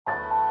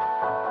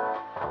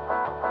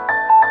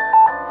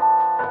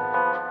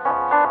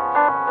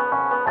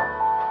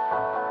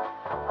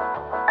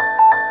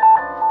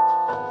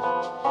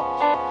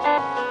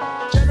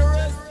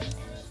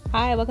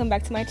welcome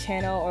back to my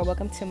channel, or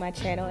welcome to my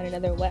channel and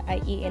another what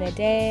I eat in a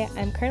day.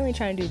 I'm currently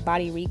trying to do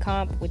body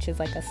recomp, which is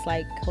like a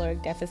slight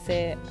caloric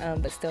deficit,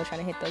 but still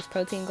trying to hit those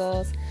protein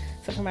goals.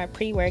 So for my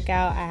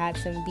pre-workout, I had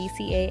some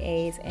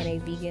BCAAs and a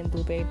vegan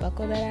blueberry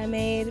buckle that I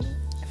made.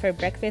 For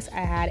breakfast,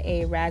 I had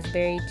a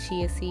raspberry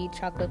chia seed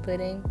chocolate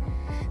pudding.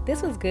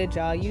 This was good,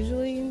 y'all.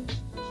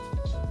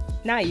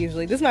 Not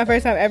usually, this is my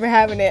first time ever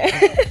having it.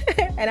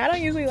 And I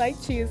don't usually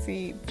like chia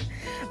seeds,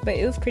 but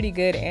it was pretty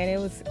good and it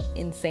was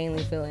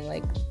insanely filling.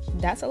 Like,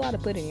 that's a lot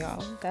of pudding,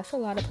 y'all. That's a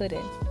lot of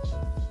pudding.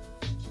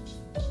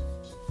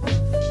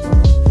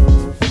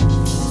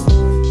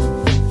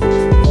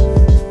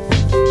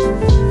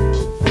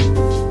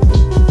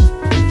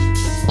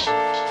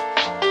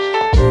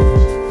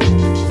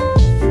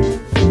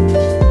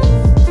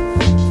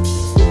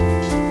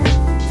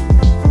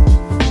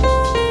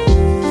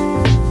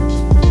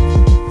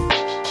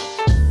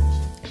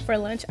 For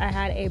lunch, I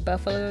had a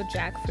buffalo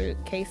jackfruit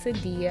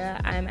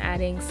quesadilla. I'm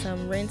adding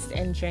some rinsed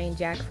and drained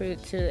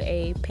jackfruit to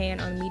a pan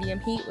on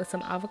medium heat with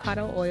some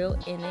avocado oil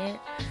in it.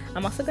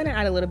 I'm also going to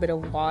add a little bit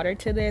of water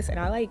to this, and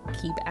I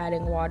keep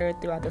adding water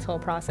throughout this whole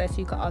process.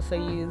 You could also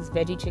use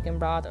veggie chicken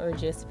broth or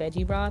just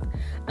veggie broth,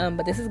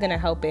 but this is going to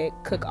help it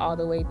cook all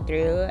the way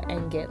through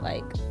and get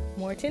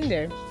more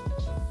tender.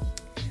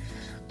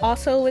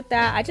 Also with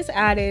that, I just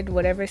added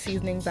whatever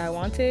seasonings I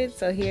wanted.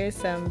 So here's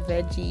some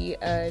veggie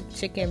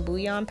chicken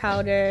bouillon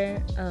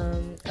powder.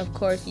 Of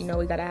course, you know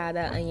we gotta have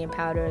that onion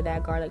powder,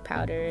 that garlic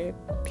powder,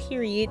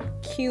 period.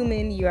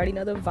 Cumin, you already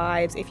know the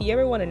vibes. If you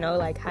ever want to know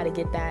how to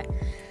get that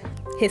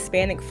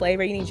Hispanic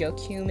flavor, you need your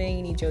cumin,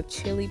 you need your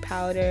chili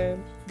powder.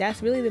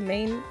 That's really the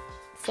main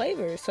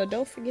flavor, so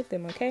don't forget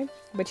them, okay?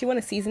 But you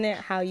want to season it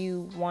how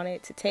you want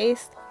it to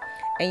taste.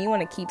 And you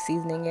want to keep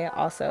seasoning it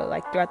also,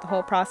 throughout the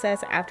whole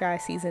process. After I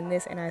seasoned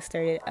this and I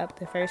stirred it up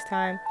the first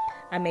time,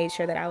 I made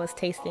sure that I was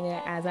tasting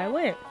it as I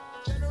went.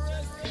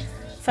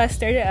 So I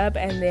stirred it up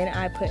and then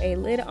I put a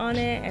lid on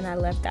it and I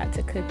left that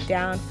to cook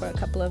down for a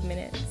couple of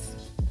minutes.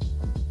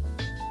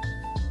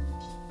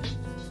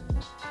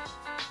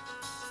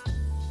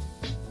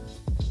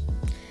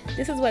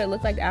 This is what it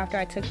looked like after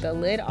I took the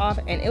lid off,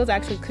 and it was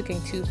actually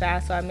cooking too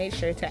fast, so I made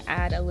sure to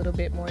add a little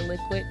bit more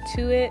liquid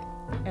to it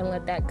and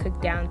let that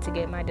cook down to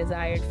get my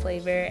desired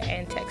flavor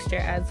and texture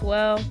as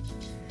well.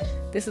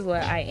 This is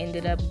what I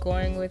ended up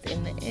going with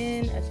in the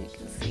end. As you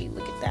can see,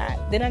 look at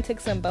that. Then I took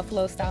some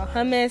buffalo style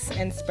hummus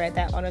and spread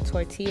that on a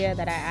tortilla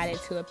that I added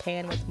to a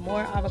pan with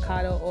more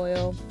avocado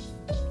oil.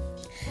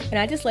 And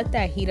I just let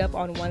that heat up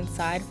on one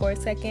side for a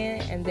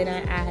second, and then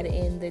I add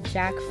in the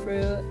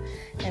jackfruit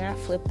and I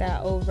flip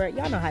that over.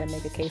 Y'all know how to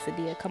make a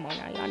quesadilla. Come on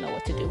now, y'all know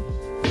what to do.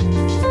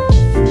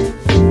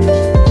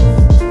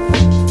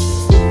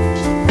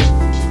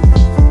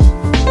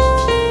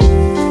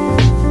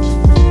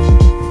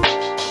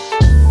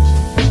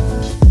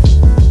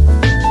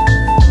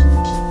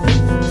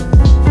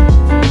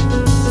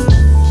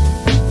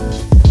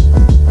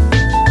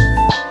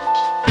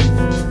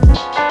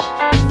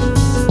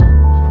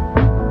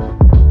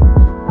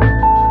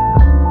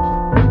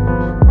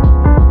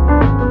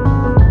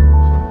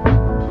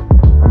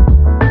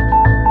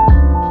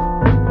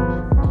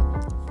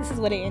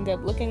 What it ended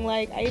up looking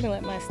like. I even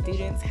let my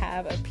students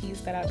have a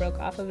piece that I broke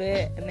off of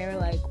it, and they were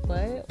like,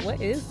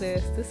 what is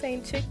this? This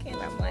ain't chicken.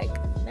 I'm like,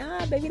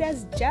 nah baby,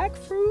 that's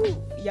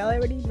jackfruit. Y'all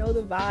already know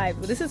the vibe.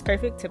 But this is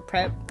perfect to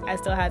prep. I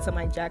still had some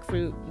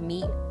jackfruit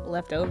meat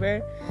left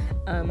over,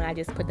 and I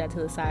just put that to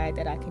the side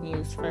that I can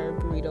use for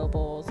burrito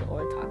bowls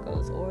or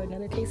tacos or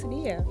another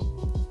quesadilla.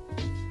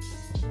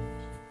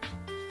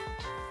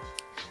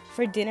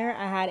 For dinner,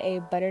 I had a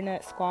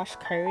butternut squash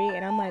curry,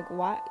 and I'm like,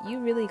 what? You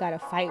really gotta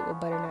fight with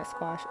butternut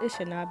squash. It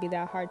should not be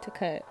that hard to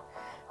cut.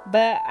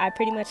 But I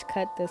pretty much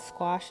cut the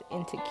squash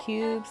into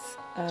cubes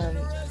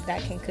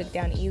that can cook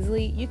down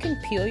easily. You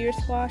can peel your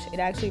squash. It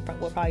actually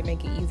will probably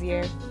make it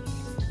easier.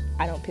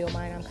 I don't peel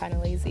mine. I'm kind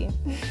of lazy.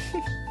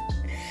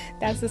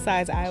 That's the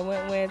size I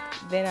went with.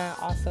 Then I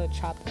also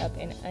chopped up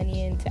an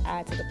onion to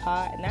add to the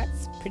pot, and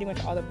that's pretty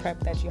much all the prep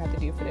that you have to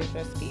do for this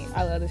recipe.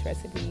 I love this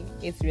recipe.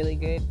 It's really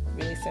good,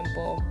 really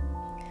simple.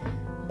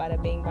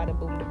 Bada bing, bada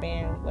boom, da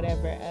bam,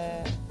 whatever.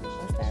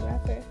 What's that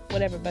rapper?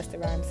 Whatever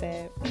Busta Rhymes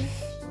said.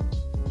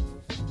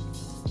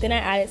 Then I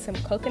added some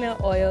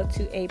coconut oil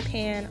to a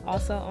pan,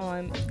 also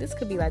on, this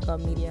could be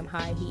on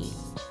medium-high heat.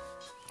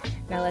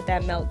 And I let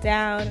that melt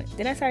down.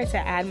 Then I started to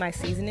add my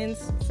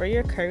seasonings. For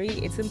your curry,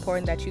 it's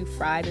important that you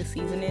fry the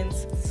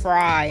seasonings.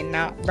 Fry,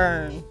 not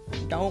burn.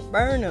 Don't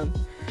burn them,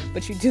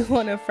 but you do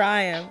want to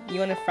fry them. You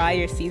want to fry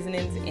your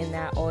seasonings in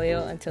that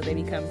oil until they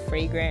become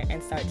fragrant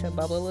and start to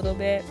bubble a little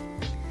bit.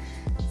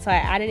 So I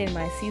added in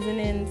my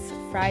seasonings,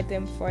 fried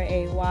them for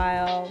a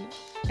while,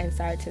 and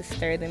started to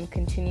stir them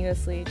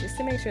continuously just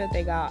to make sure that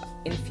they got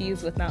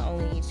infused with not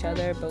only each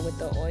other but with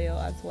the oil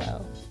as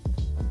well.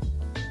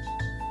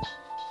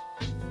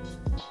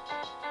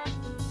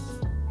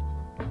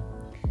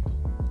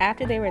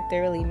 After they were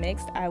thoroughly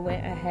mixed, I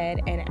went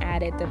ahead and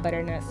added the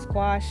butternut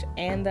squash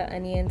and the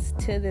onions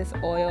to this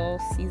oil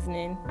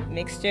seasoning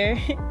mixture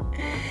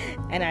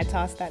and I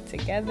tossed that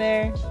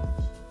together.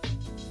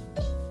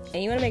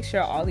 And you want to make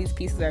sure all these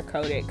pieces are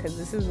coated because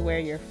this is where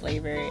your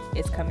flavor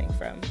is coming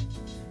from.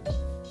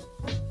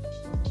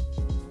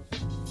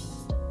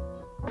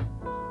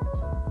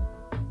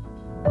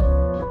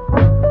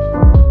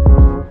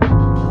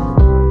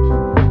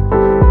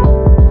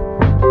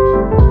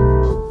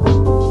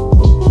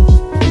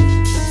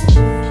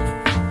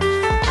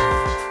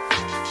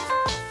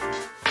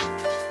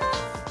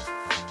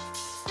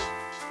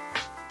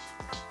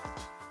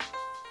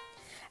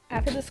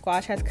 After the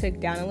squash has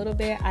cooked down a little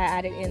bit, I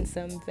added in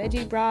some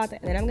veggie broth,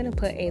 and then I'm going to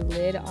put a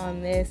lid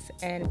on this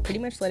and pretty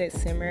much let it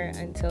simmer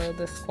until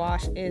the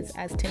squash is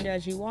as tender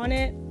as you want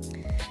it.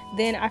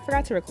 Then I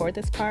forgot to record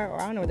this part,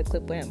 or I don't know where the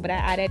clip went, but I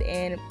added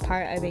in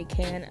part of a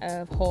can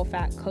of whole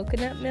fat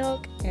coconut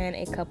milk and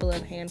a couple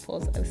of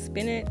handfuls of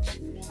spinach.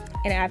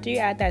 And after you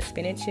add that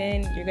spinach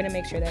in, you're going to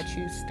make sure that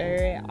you stir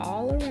it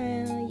all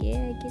around.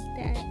 Yeah, get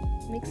that.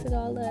 Mix it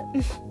all up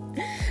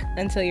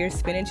until your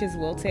spinach is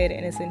wilted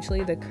and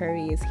essentially the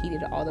curry is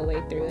heated all the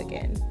way through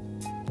again.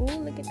 Ooh,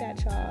 look at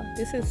that, y'all.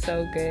 This is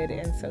so good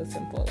and so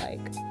simple.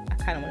 Like, I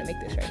kind of want to make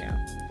this right now.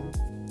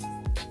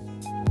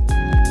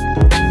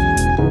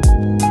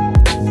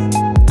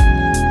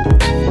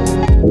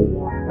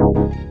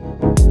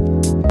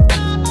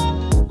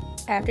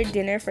 After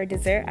dinner, for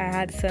dessert, I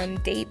had some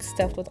dates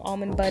stuffed with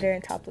almond butter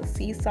and topped with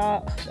sea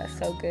salt. Oh, that's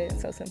so good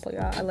and so simple,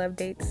 y'all. I love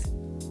dates.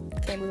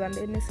 Can't believe I've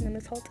been missing them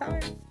this whole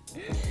time.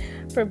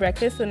 For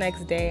breakfast the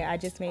next day, I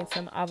just made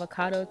some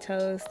avocado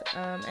toast,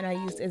 and I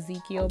used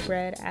Ezekiel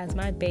bread as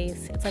my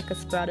base. It's like a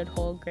sprouted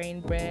whole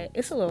grain bread.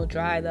 It's a little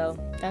dry though.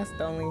 That's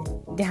the only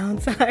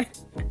downside.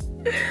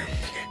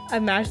 I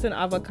mashed an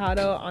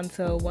avocado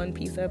onto one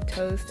piece of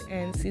toast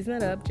and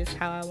seasoned it up just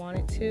how I want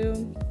it to,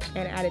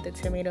 and added the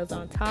tomatoes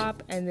on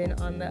top. And then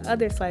on the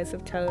other slice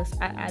of toast,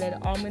 I added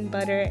almond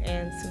butter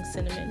and some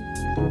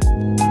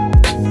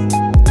cinnamon.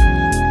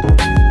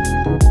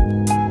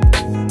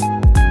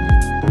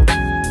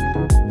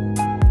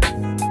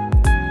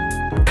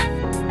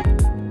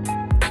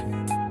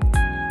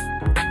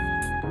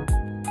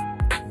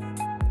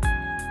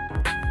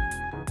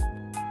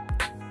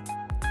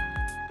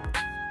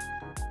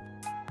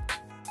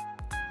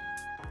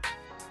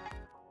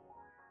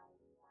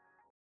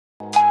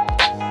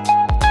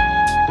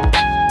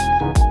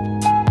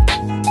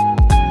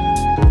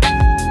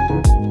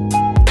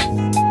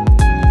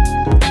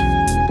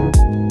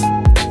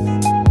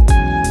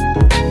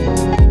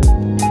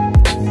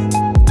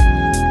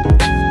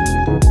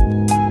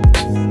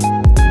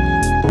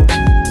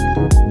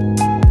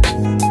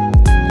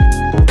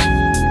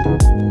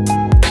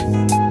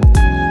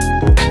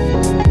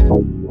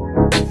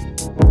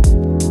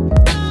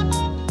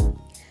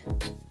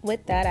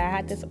 With that, I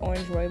had this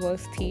orange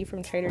rooibos tea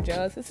from Trader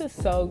Joe's. This is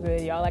so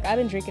good, y'all. Like, I've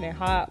been drinking it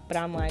hot, but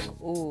I'm like,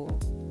 ooh,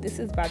 this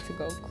is about to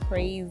go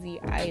crazy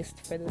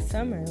iced for the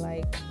summer.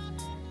 Like,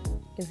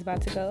 it's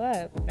about to go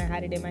up. And I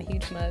had it in my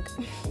huge mug.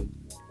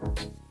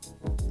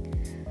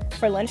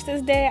 For lunch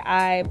this day,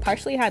 I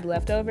partially had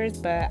leftovers,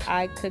 but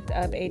I cooked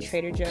up a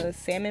Trader Joe's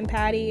salmon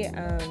patty.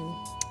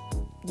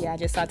 Yeah, I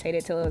just sauteed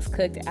it till it was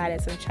cooked, added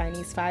some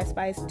Chinese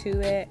 5-spice to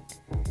it,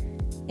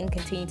 and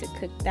continued to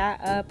cook that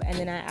up. And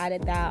then I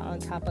added that on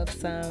top of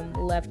some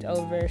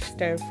leftover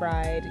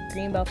stir-fried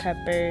green bell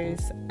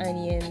peppers,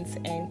 onions,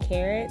 and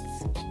carrots.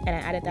 And I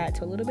added that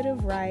to a little bit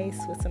of rice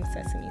with some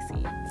sesame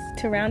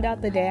seeds. To round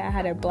out the day, I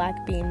had a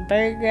black bean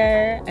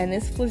burger, and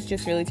this was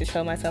just really to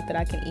show myself that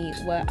I can eat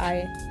what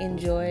I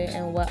enjoy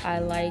and what I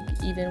like,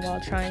 even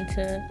while trying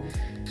to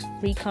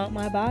recomp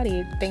my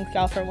body. Thanks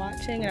y'all for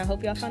watching, and I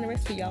hope y'all found a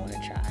recipe y'all want to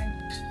try.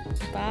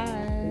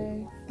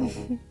 Bye.